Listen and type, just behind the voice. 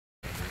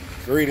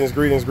Greetings,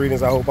 greetings,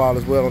 greetings. I hope all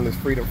is well on this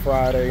Freedom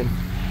Friday.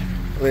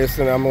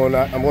 Listen, I'm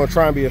gonna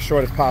try and be as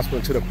short as possible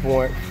and to the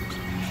point.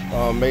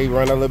 May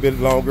run a little bit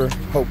longer.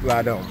 Hopefully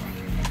I don't.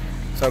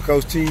 So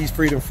Coach T's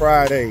Freedom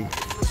Friday.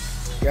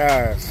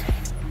 Guys,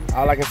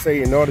 all I can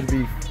say, in order to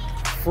be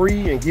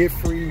free and get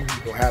free, you're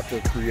gonna have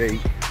to create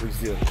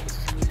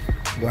resilience.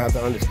 You're gonna have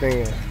to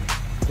understand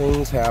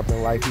things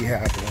happen, life be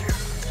happening.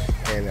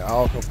 And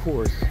of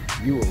course,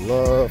 you will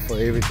love for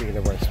everything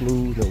to run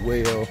smooth and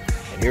well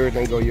and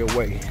everything go your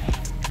way.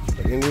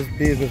 But in this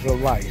business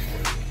of life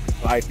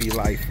be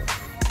life.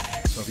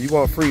 So if you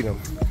want freedom,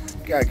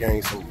 you gotta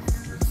gain some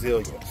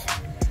resilience.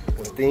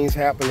 When things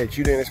happen that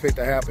you didn't expect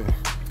to happen,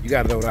 you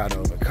gotta know how to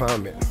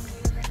overcome it.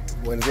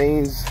 When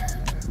things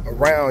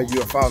around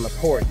you are falling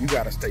apart, you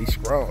gotta stay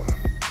strong.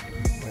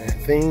 When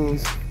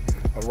things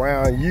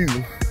around you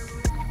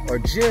are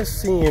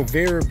just seeing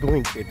very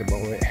blink at the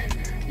moment,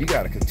 you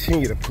gotta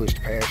continue to push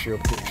past your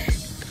push,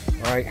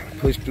 all right?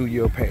 Push through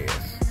your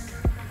past,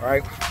 all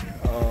right?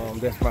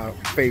 That's my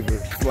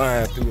favorite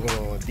line through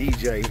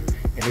DJ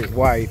and his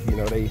wife. You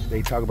know,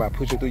 they talk about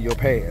pushing through your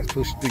past,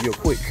 pushing through your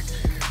quick,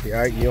 all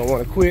right? You don't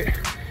wanna quit,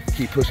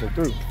 keep pushing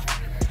through.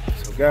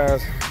 So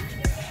guys,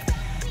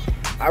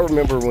 I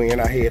remember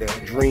when I had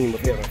a dream of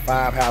having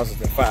 5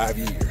 houses in 5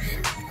 years.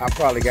 I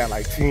probably got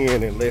like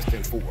 10 in less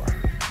than 4.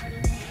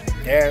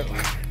 And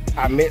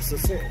I met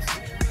success.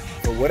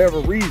 For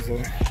whatever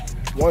reason,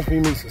 once we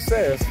meet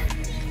success,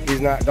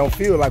 don't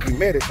feel like we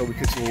met it, so we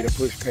continue to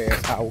push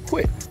past our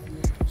quit.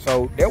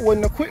 So that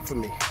wasn't a quit for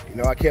me. You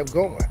know, I kept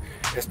going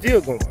and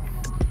still going,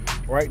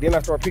 right? Then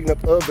I started picking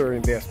up other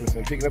investments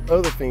and picking up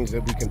other things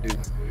that we can do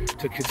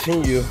to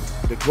continue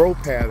the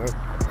growth pattern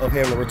of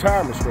having a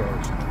retirement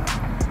strategy.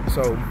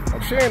 So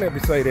I'm sharing that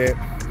to say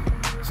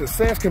that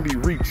success can be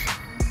reached,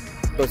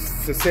 but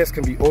success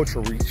can be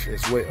ultra reach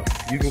as well.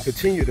 You can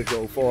continue to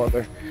go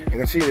farther and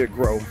continue to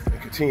grow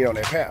and continue on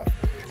that path.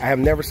 I have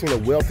never seen a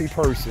wealthy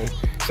person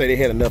say they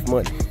had enough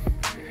money.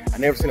 I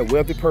never seen a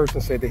wealthy person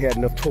say they had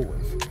enough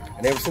toys.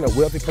 I never seen a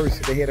wealthy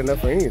person say they had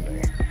enough for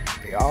anything.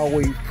 They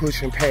always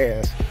pushing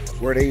past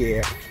where they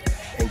at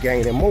and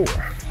gaining more.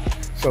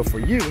 So for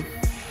you,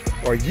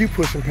 are you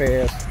pushing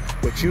past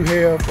what you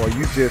have, or are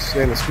you just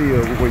standing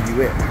still where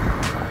you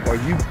at? Are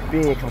you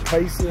being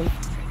complacent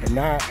and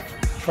not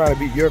trying to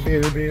be your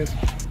very best,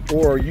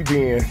 or are you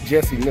being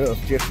just enough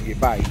just to get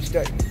by each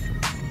day?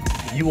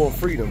 If you want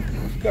freedom,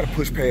 you gotta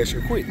push past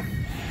your quitting.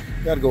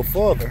 You gotta go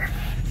further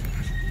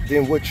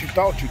than what you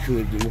thought you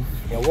could do.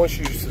 And once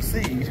you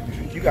succeed,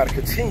 you gotta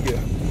continue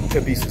to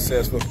be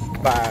successful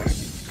by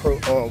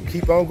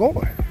keep on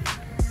going,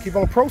 keep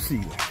on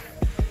proceeding,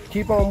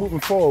 keep on moving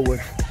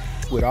forward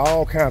with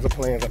all kinds of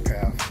plans and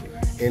paths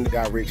in the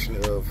direction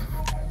of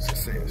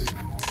success.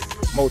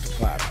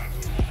 Multiply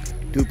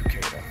them,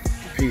 duplicate them,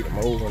 repeat them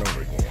over and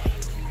over again.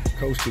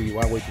 Coach T,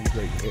 why wait till you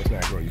great? Let's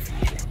not grow your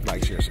future.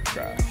 Like, share,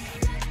 subscribe.